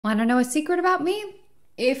Want to know a secret about me?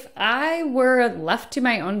 If I were left to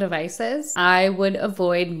my own devices, I would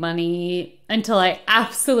avoid money until I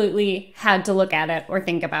absolutely had to look at it or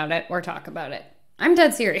think about it or talk about it. I'm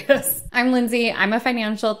dead serious. I'm Lindsay. I'm a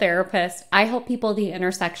financial therapist. I help people the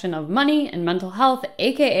intersection of money and mental health,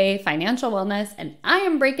 aka financial wellness, and I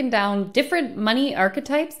am breaking down different money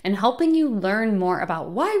archetypes and helping you learn more about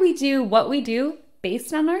why we do what we do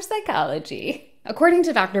based on our psychology. According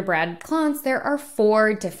to Dr. Brad Klontz, there are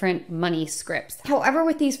 4 different money scripts. However,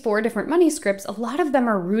 with these 4 different money scripts, a lot of them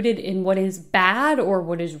are rooted in what is bad or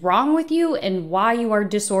what is wrong with you and why you are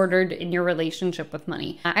disordered in your relationship with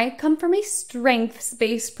money. I come from a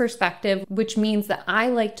strengths-based perspective, which means that I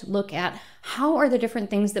like to look at how are the different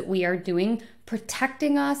things that we are doing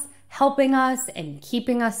protecting us, helping us, and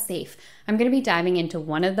keeping us safe. I'm going to be diving into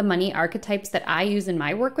one of the money archetypes that I use in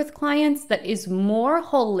my work with clients that is more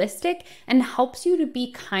holistic and helps you to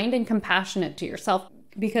be kind and compassionate to yourself.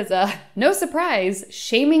 Because no surprise,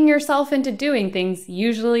 shaming yourself into doing things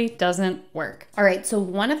usually doesn't work. All right, so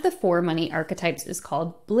one of the 4 money archetypes is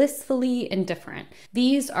called Blissfully Indifferent.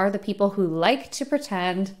 These are the people who like to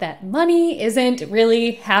pretend that money isn't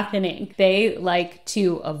really happening. They like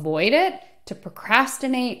to avoid it, to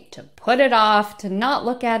procrastinate, to put it off, to not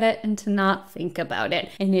look at it, and to not think about it.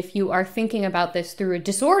 And if you are thinking about this through a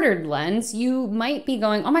disordered lens, you might be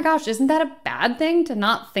going, oh my gosh, isn't that a bad thing to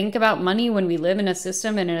not think about money when we live in a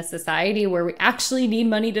system and in a society where we actually need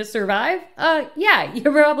money to survive? Yeah, you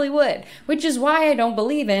probably would. Which is why I don't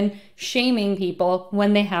believe in shaming people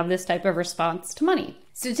when they have this type of response to money.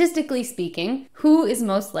 Statistically speaking, who is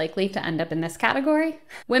most likely to end up in this category?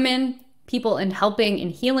 Women, people in helping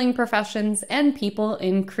and healing professions, and people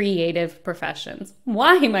in creative professions.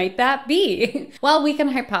 Why might that be? Well, we can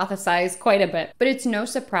hypothesize quite a bit, but it's no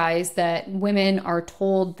surprise that women are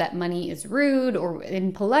told that money is rude or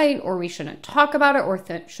impolite, or we shouldn't talk about it, or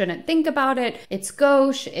shouldn't think about it. It's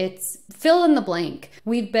gauche, it's fill in the blank.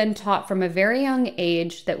 We've been taught from a very young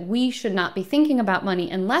age that we should not be thinking about money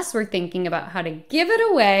unless we're thinking about how to give it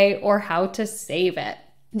away or how to save it.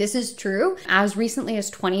 This is true. As recently as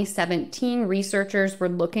 2017, researchers were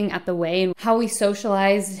looking at the way in how we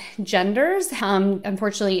socialize genders.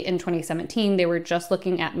 Unfortunately, in 2017, they were just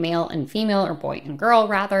looking at male and female, or boy and girl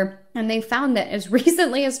rather. And they found that as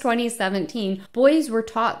recently as 2017, boys were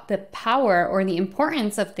taught the power or the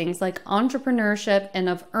importance of things like entrepreneurship and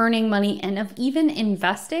of earning money and of even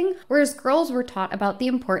investing, whereas girls were taught about the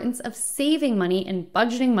importance of saving money and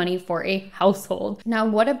budgeting money for a household. Now,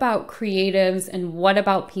 what about creatives and what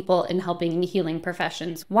about people in helping and healing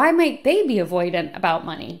professions? Why might they be avoidant about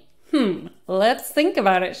money? Let's think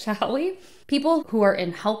about it, shall we? People who are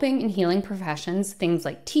in helping and healing professions, things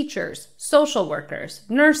like teachers, social workers,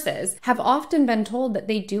 nurses, have often been told that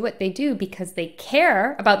they do what they do because they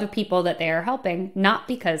care about the people that they are helping, not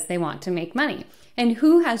because they want to make money. And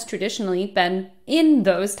who has traditionally been in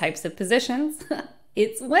those types of positions?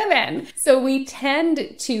 It's women. So we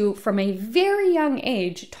tend to, from a very young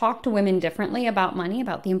age, talk to women differently about money,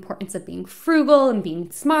 about the importance of being frugal and being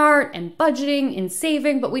smart and budgeting and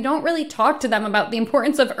saving, but we don't really talk to them about the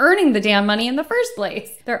importance of earning the damn money in the first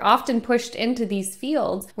place. They're often pushed into these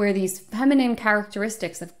fields where these feminine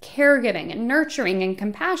characteristics of caregiving and nurturing and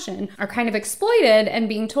compassion are kind of exploited and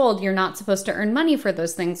being told you're not supposed to earn money for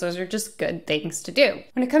those things. Those are just good things to do.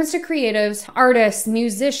 When it comes to creatives, artists,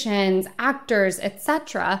 musicians, actors, etc.,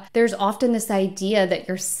 there's often this idea that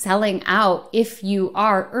you're selling out if you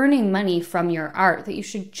are earning money from your art, that you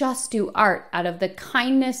should just do art out of the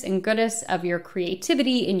kindness and goodness of your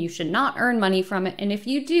creativity and you should not earn money from it. And if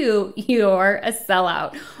you do, you're a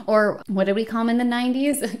sellout. Or what did we call them in the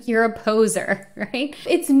 90s? You're a poser, right?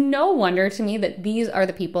 It's no wonder to me that these are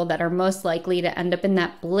the people that are most likely to end up in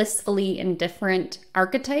that blissfully indifferent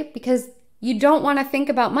archetype, because you don't want to think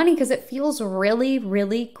about money because it feels really,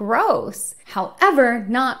 really gross. However,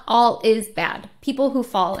 not all is bad. People who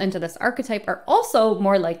fall into this archetype are also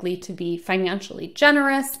more likely to be financially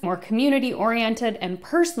generous, more community-oriented, and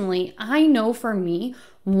personally, I know for me,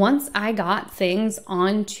 once I got things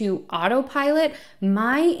onto autopilot,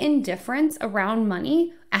 my indifference around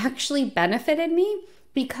money actually benefited me.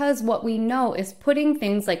 Because what we know is putting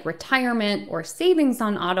things like retirement or savings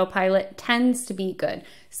on autopilot tends to be good,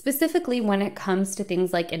 specifically when it comes to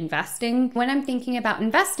things like investing. When I'm thinking about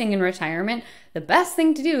investing in retirement, the best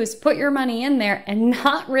thing to do is put your money in there and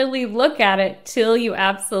not really look at it till you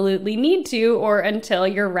absolutely need to or until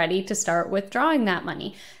you're ready to start withdrawing that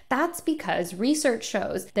money. That's because research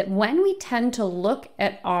shows that when we tend to look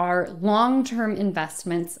at our long-term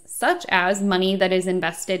investments, such as money that is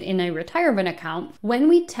invested in a retirement account, when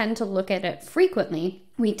we tend to look at it frequently,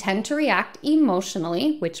 we tend to react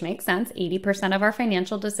emotionally, which makes sense. 80% of our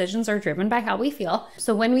financial decisions are driven by how we feel.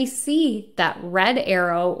 So when we see that red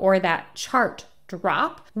arrow or that chart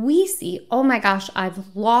drop, we see, oh my gosh,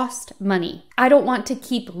 I've lost money. I don't want to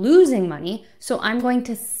keep losing money, so I'm going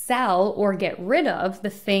to sell or get rid of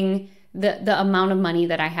the amount of money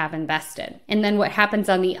that I have invested. And then what happens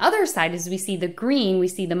on the other side is we see the green, we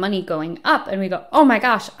see the money going up, and we go, oh my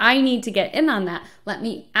gosh, I need to get in on that. Let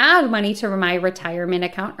me add money to my retirement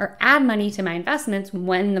account or add money to my investments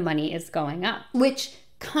when the money is going up, which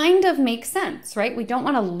kind of makes sense, right? We don't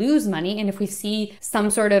want to lose money. And if we see some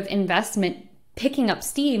sort of investment picking up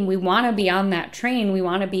steam, we want to be on that train. We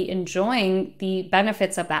want to be enjoying the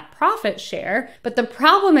benefits of that profit share. But the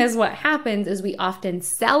problem is what happens is we often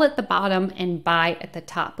sell at the bottom and buy at the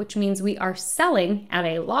top, which means we are selling at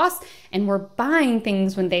a loss and we're buying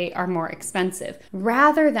things when they are more expensive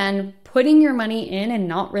rather than putting your money in and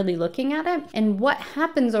not really looking at it. And what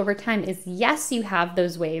happens over time is, yes, you have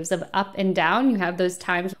those waves of up and down. You have those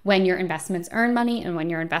times when your investments earn money and when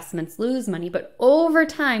your investments lose money. But over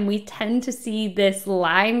time, we tend to see this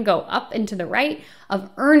line go up and to the right of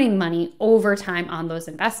earning money over time on those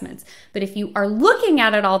investments. But if you are looking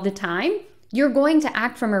at it all the time, you're going to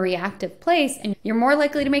act from a reactive place and you're more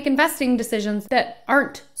likely to make investing decisions that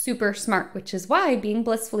aren't super smart, which is why being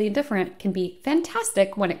blissfully indifferent can be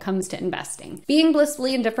fantastic when it comes to investing. Being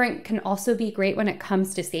blissfully indifferent can also be great when it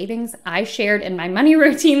comes to savings. I shared in my money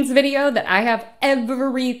routines video that I have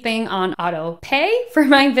everything on auto pay for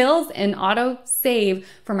my bills and auto save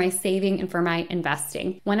for my saving and for my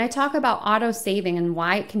investing. When I talk about auto saving and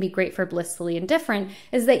why it can be great for blissfully indifferent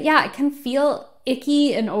is that, yeah, it can feel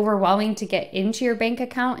icky and overwhelming to get into your bank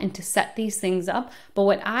account and to set these things up. But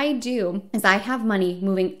what I do is I have money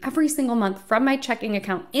moving every single month from my checking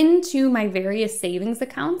account into my various savings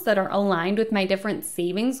accounts that are aligned with my different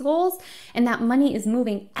savings goals. And that money is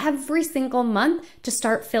moving every single month to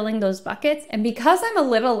start filling those buckets. And because I'm a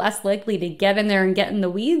little less likely to get in there and get in the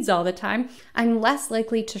weeds all the time, I'm less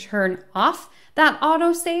likely to turn off that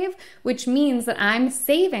auto save, which means that I'm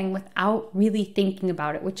saving without really thinking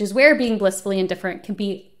about it, which is where being blissfully indifferent can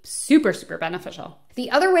be super, super beneficial.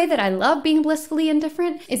 The other way that I love being blissfully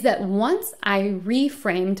indifferent is that once I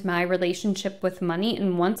reframed my relationship with money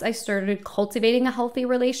and once I started cultivating a healthy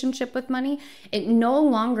relationship with money, it no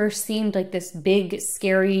longer seemed like this big,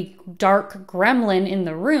 scary, dark gremlin in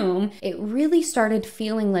the room. It really started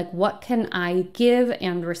feeling like, what can I give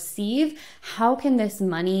and receive? How can this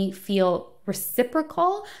money feel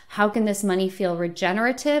reciprocal? How can this money feel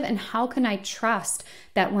regenerative? And how can I trust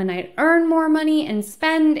that when I earn more money and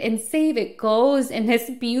spend and save, it goes in this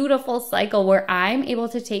beautiful cycle where I'm able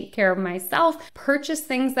to take care of myself, purchase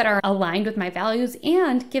things that are aligned with my values,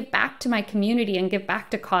 and give back to my community and give back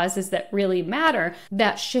to causes that really matter.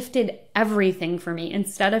 That shifted everything for me.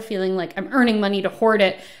 Instead of feeling like I'm earning money to hoard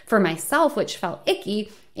it for myself, which felt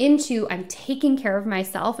icky, into I'm taking care of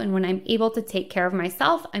myself. And when I'm able to take care of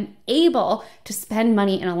myself, I'm able to spend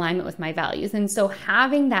money in alignment with my values. And so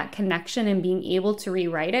having that connection and being able to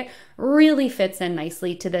rewrite it really fits in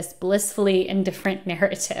nicely to this blissfully indifferent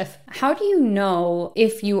narrative. How do you know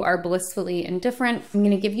if you are blissfully indifferent? I'm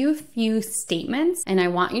going to give you a few statements and I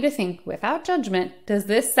want you to think without judgment, does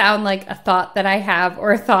this sound like a thought that I have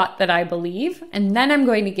or a thought that I believe? And then I'm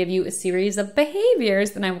going to give you a series of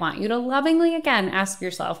behaviors and I want you to lovingly again ask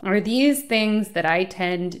yourself, are these things that I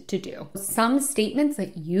tend to do? Some statements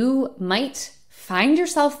that you might find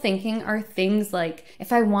yourself thinking are things like,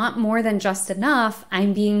 if I want more than just enough,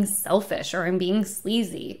 I'm being selfish or I'm being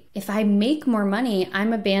sleazy. If I make more money,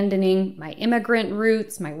 I'm abandoning my immigrant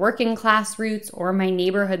roots, my working class roots, or my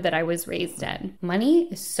neighborhood that I was raised in. Money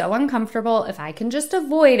is so uncomfortable. If I can just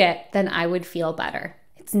avoid it, then I would feel better.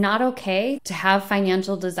 It's not okay to have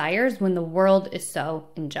financial desires when the world is so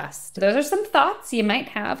unjust. Those are some thoughts you might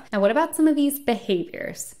have. Now, what about some of these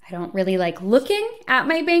behaviors? I don't really like looking at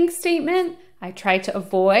my bank statement. I try to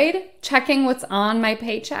avoid checking what's on my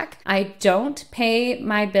paycheck. I don't pay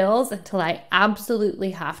my bills until I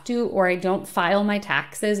absolutely have to, or I don't file my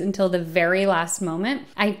taxes until the very last moment.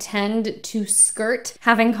 I tend to skirt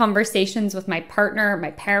having conversations with my partner,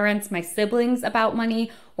 my parents, my siblings about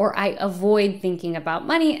money, or I avoid thinking about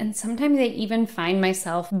money. And sometimes I even find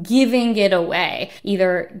myself giving it away,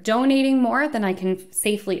 either donating more than I can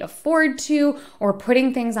safely afford to, or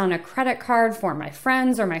putting things on a credit card for my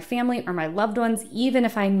friends or my family or my loved ones, even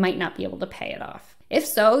if I might not be able to pay it off. If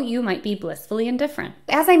so, you might be blissfully indifferent.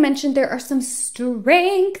 As I mentioned, there are some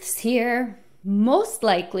strengths here. most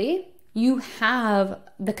likely you have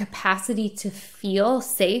the capacity to feel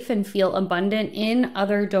safe and feel abundant in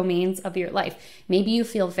other domains of your life. Maybe you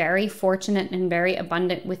feel very fortunate and very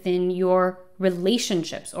abundant within your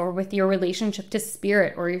relationships, or with your relationship to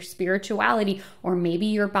spirit or your spirituality, or maybe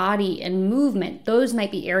your body and movement. Those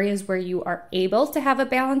might be areas where you are able to have a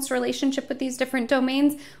balanced relationship with these different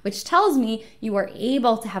domains, which tells me you are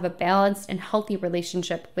able to have a balanced and healthy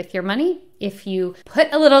relationship with your money if you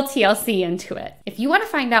put a little TLC into it. If you want to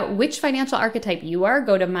find out which financial archetype you are,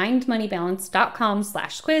 go to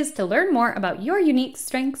mindmoneybalance.com/quiz to learn more about your unique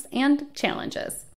strengths and challenges.